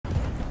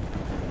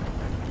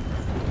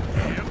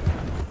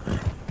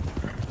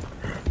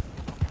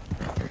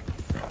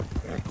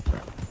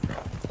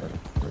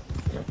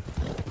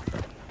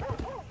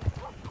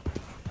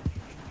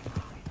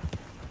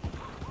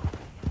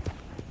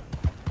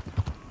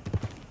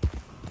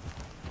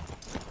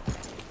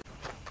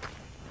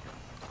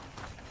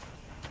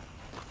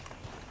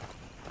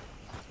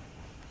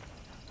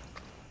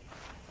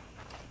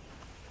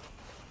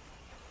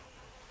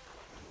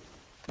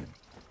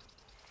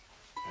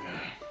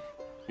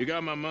You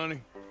got my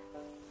money?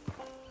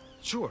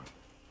 Sure.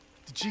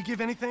 Did she give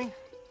anything?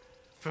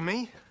 For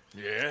me?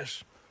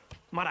 Yes.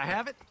 Might I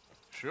have it?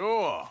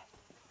 Sure.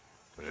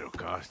 But it'll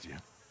cost you.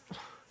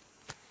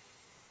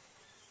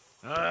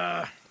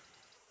 I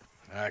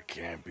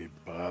can't be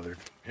bothered.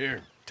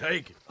 Here,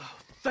 take it. Oh,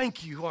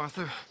 thank you,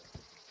 Arthur.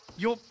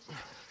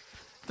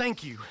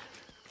 Thank you.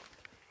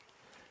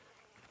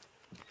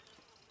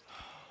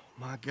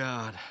 My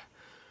God.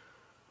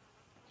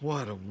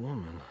 What a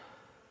woman.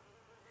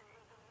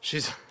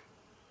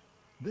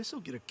 This'll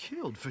get her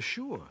killed for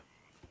sure.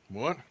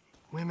 What?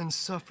 Women's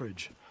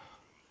suffrage.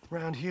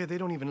 Around here, they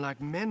don't even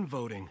like men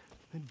voting.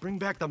 They'd bring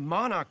back the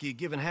monarchy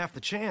given half the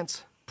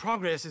chance.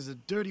 Progress is a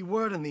dirty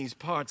word in these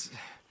parts.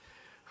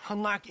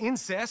 Unlike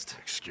incest.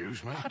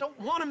 Excuse me? I don't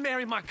want to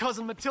marry my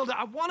cousin Matilda.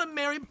 I want to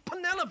marry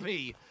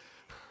Penelope.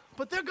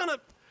 But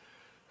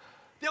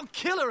they'll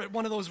kill her at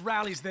one of those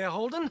rallies they're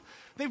holding.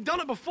 They've done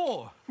it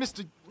before.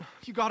 Mister,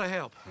 you gotta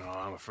help. No,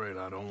 I'm afraid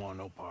I don't want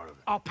no part of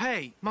it. I'll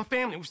pay. My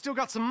family, we've still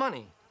got some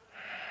money.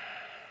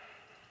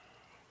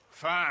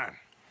 Fine.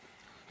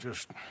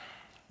 Just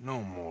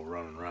no more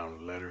running around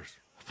with letters.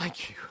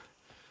 Thank you.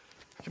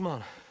 Come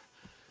on.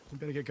 We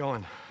better get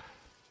going.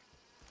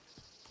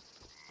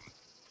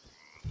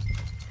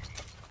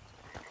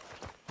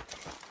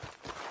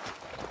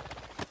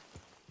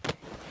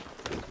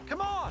 Come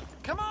on!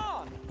 Come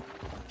on!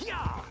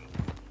 Yeah!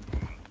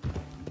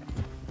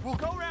 We'll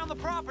go around the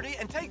property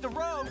and take the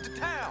road to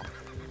town.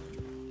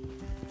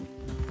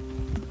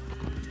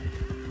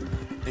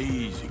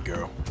 Easy,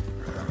 girl.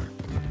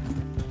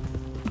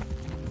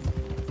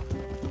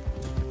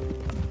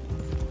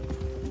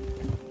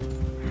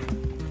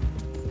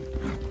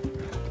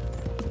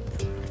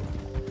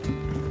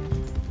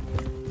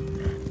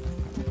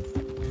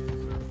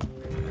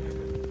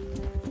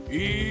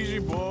 Easy,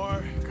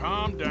 boy.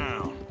 Calm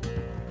down.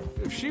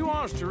 If she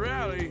wants to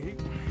rally,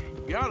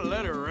 you gotta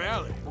let her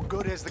rally. Well,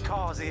 good as the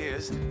cause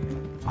is,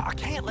 I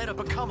can't let her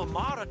become a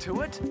martyr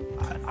to it.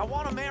 I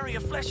want to marry a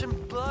flesh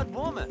and blood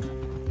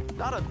woman,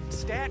 not a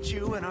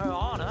statue in her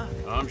honor.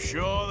 I'm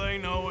sure they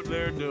know what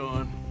they're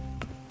doing.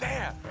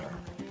 There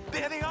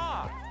they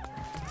are.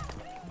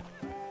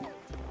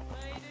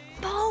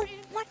 Beau,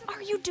 what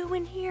are you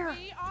doing here?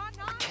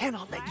 I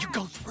cannot let you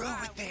go through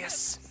with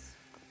this.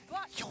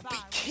 You'll be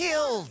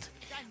killed.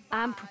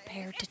 I'm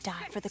prepared to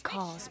die for the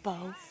cause,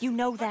 Beau. You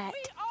know that.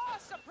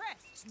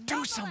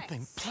 Do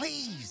something,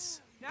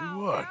 please. Do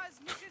what?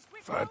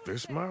 Fight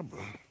this mob?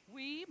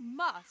 We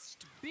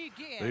must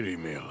begin. They'd eat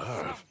me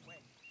alive.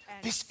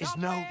 This is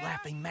no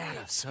laughing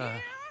matter,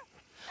 sir.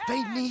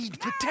 They need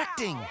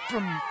protecting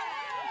from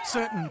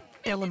certain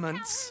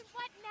elements.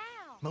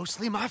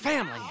 Mostly my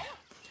family.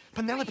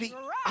 Penelope,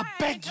 I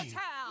beg you.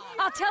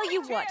 I'll tell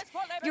you what.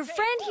 Your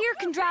friend here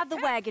can drive the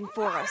wagon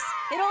for us.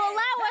 It'll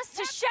allow us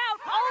to shout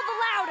all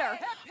the louder.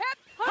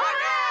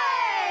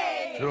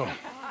 Hooray! Sure.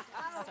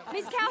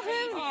 Miss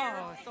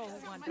Calhoun.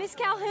 Miss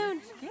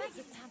Calhoun.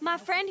 My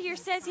friend here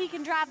says he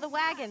can drive the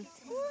wagon.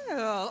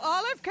 Well,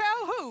 Olive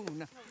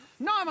Calhoun.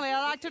 Normally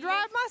I like to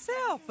drive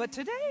myself, but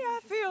today I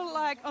feel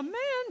like a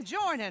man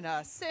joining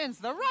us sends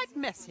the right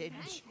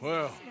message.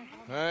 Well,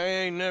 I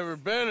ain't never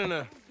been in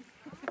a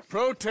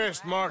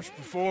protest march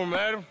before,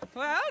 madam.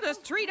 Well,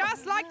 just treat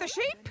us like the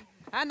sheep,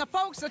 and the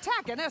folks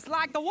attacking us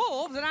like the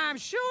wolves, and I'm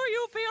sure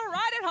you feel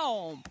right at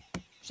home.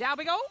 Shall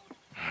we go?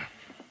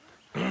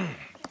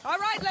 All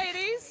right,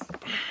 ladies.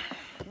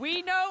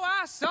 We know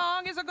our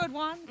song is a good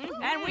one,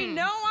 and we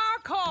know our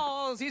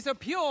cause is a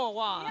pure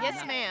one.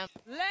 Yes, ma'am.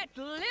 Let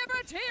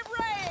liberty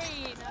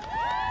reign!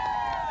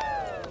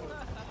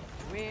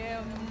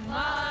 We're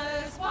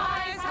mothers,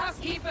 wives,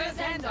 housekeepers,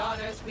 and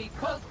daughters. We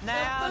cook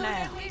Now, the food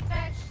now. and we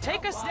fetch.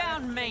 Take us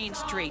down Main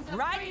Street,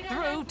 right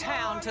through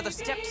town to the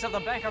steps of the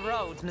Bank of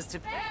Roads,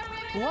 Mr.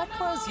 What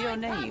was your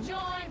name?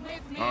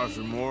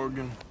 Arthur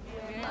Morgan.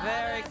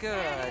 Very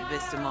good,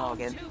 Mr.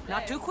 Morgan.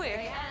 Not too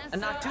quick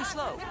and not too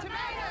slow.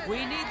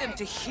 We need them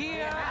to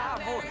hear our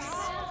voice.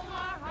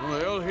 Well,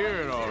 they'll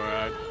hear it all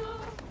right.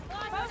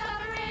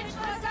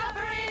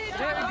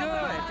 Very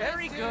good,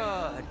 very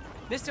good.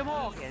 Mr.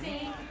 Morgan,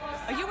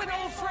 are you an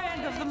old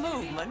friend of the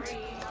movement?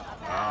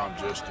 I'm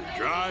just a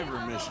driver,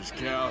 Mrs.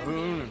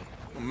 Calhoun,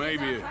 and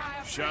maybe a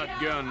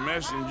shotgun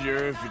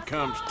messenger if it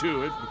comes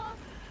to it.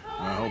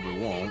 I hope it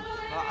won't.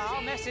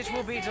 Our message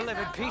will be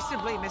delivered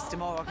peaceably, Mr.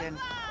 Morgan.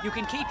 You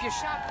can keep your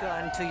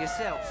shotgun to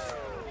yourself.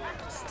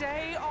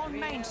 Stay on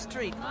Main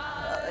Street.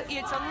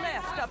 It's a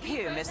left up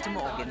here, Mr.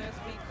 Morgan.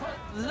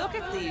 Look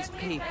at these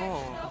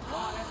people.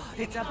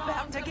 It's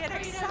about to get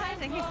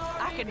exciting.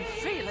 I can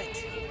feel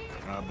it.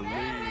 I believe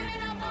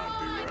you might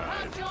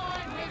be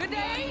right. Good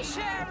day,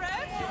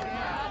 Sheriff.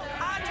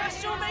 I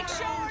trust you'll make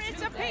sure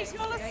it's a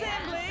peaceful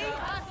assembly.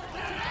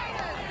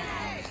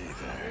 Easy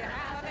there.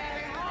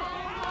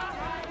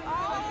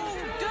 Oh,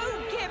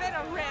 do give it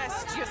a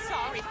rest, you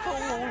sorry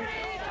fool.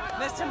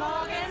 Mr.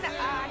 Morgan,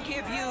 I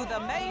give you the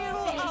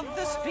male of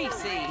the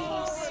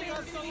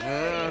species.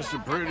 That's a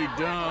pretty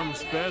dumb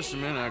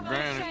specimen, I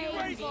grant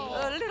it.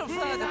 A little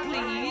further,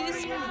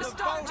 please.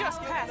 Stop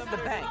just past the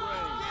bank.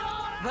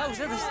 Those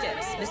are the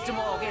steps, Mr.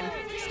 Morgan.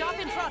 Stop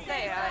in front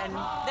there, and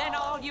then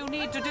all you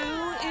need to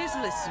do is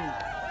listen.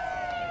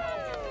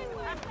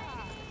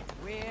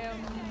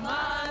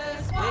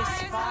 This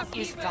spot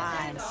is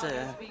fine,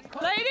 sir.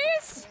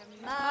 Ladies,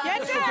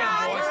 get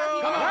down!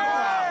 Come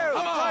on!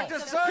 Talk to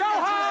Sergeant! Go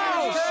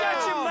home!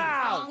 Shut your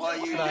mouth! What are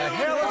you doing? The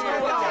hell is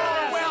going on?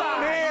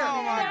 Well, here!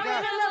 Oh, my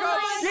God! Go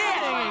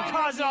shit! And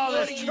cause all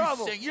this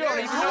trouble! You don't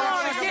even know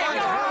what to get!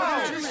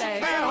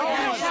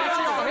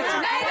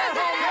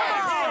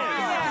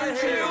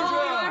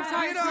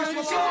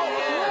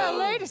 Well,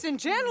 ladies and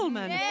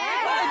gentlemen,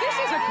 this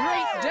is a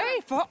great day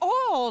for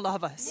all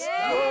of us.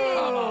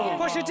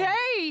 For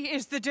today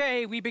is the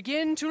day we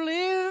begin to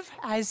live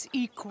as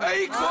equals.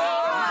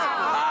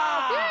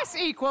 Yes,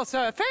 equal,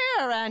 sir.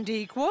 Fair and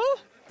equal.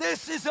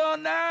 This is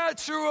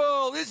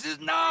unnatural! This is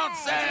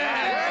nonsense!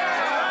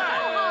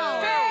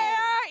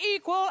 Fair,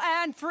 equal,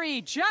 and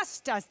free,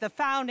 just as the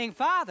Founding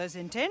Fathers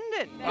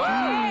intended.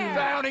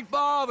 Founding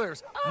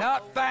fathers,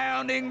 not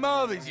founding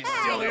mothers, you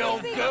silly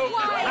old goat!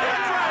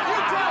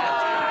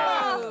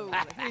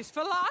 His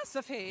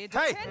philosophy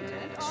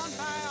dependent on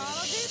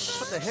biology.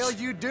 What the hell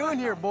you doing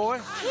here,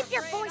 boy? Keep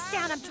your voice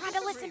down. I'm trying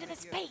to listen to the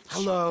speech.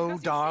 Hello,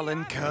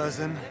 darling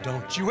cousin.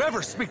 Don't you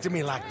ever speak to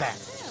me like that.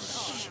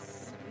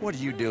 What are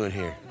you doing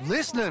here?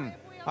 Listening,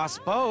 I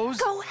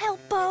suppose. Go help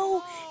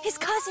Beau. His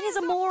cousin is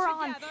a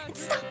moron. And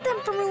stop them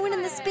from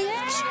ruining the speech.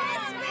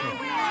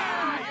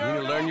 You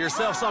need to learn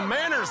yourself some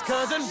manners,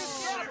 cousin.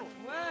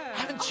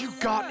 Haven't you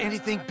got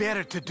anything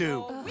better to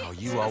do? Oh,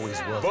 you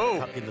always was. Beau, a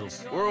puppy little...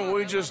 weren't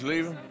we just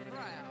leaving?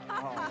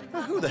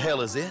 Who the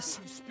hell is this?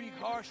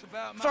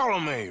 Follow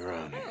me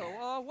around here.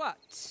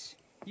 What?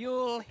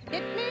 You'll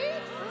hit me?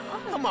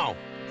 Come on.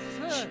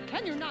 Sir,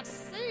 can you not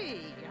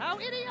see how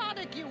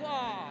idiotic you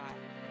are?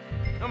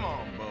 Come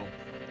on, Beau.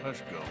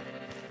 Let's go.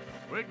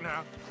 Quick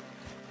now.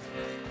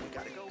 We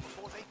gotta go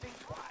before they think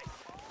twice.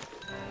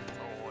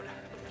 Oh, Lord.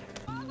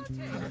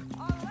 Politics,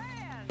 a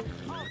land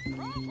of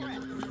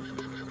progress.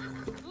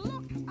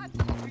 Look at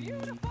the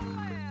beautiful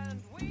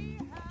land we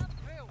have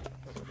built.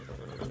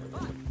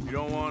 You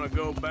don't want to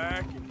go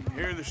back and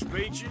hear the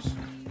speeches?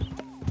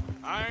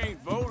 I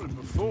ain't voted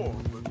before,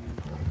 but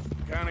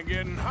kind of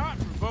getting hot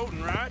for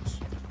voting rights.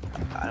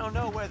 I don't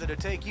know whether to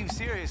take you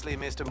seriously,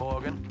 Mr.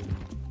 Morgan.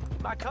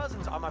 My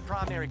cousins are my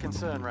primary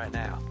concern right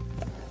now.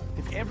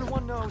 If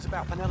everyone knows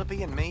about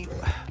Penelope and me...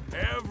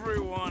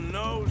 Everyone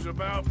knows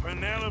about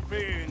Penelope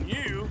and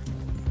you.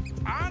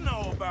 I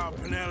know about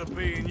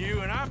Penelope and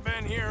you, and I've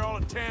been here all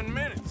of 10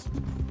 minutes.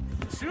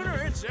 The sooner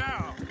it's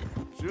out,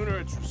 sooner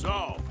it's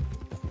resolved.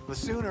 The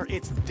sooner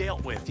it's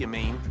dealt with, you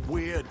mean,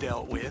 we're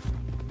dealt with.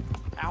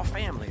 Our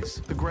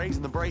families, the Grays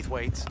and the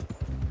Braithwaites,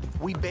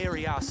 we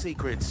bury our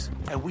secrets,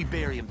 and we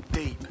bury them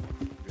deep.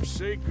 Your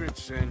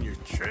secrets and your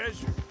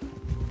treasure.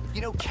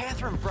 You know,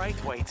 Catherine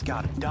Braithwaite's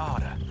got a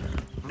daughter.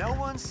 No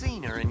one's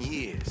seen her in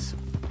years.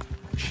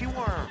 She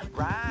weren't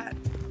right,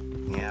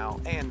 you know,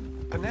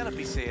 and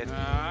Penelope said...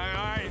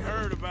 I ain't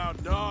heard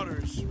about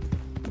daughters.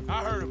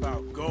 I heard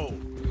about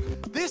gold.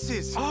 This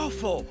is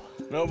awful.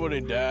 Nobody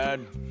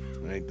died.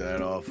 Ain't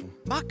that awful?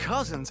 My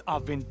cousins are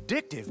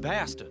vindictive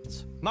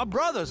bastards. My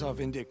brothers are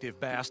vindictive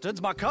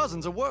bastards. My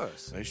cousins are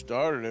worse. They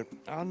started it.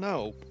 I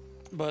know,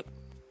 but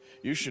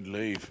You should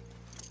leave.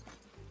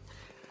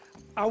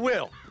 I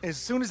will, as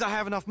soon as I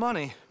have enough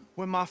money.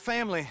 When my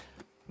family,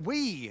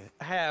 we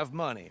have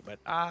money, but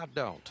I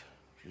don't.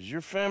 Is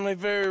your family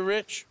very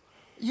rich?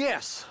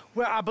 Yes,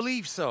 well, I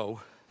believe so,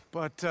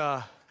 but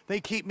they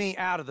keep me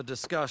out of the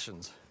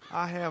discussions.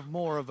 I have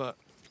more of a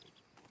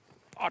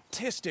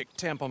artistic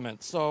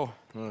temperament, so...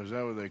 Oh, is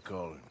that what they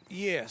call it?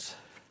 Yes.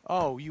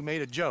 Oh, you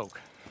made a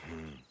joke.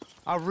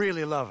 I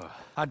really love her.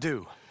 I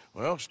do.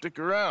 Well, stick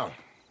around.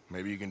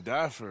 Maybe you can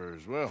die for her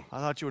as well. I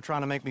thought you were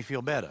trying to make me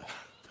feel better.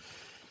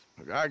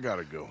 Look, I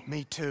gotta go.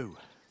 Me too.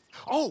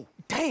 Oh,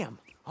 damn!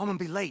 I'm gonna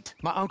be late.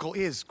 My uncle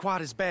is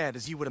quite as bad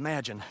as you would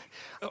imagine.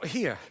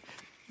 Here,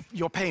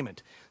 your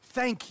payment.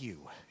 Thank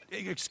you.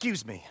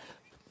 Excuse me.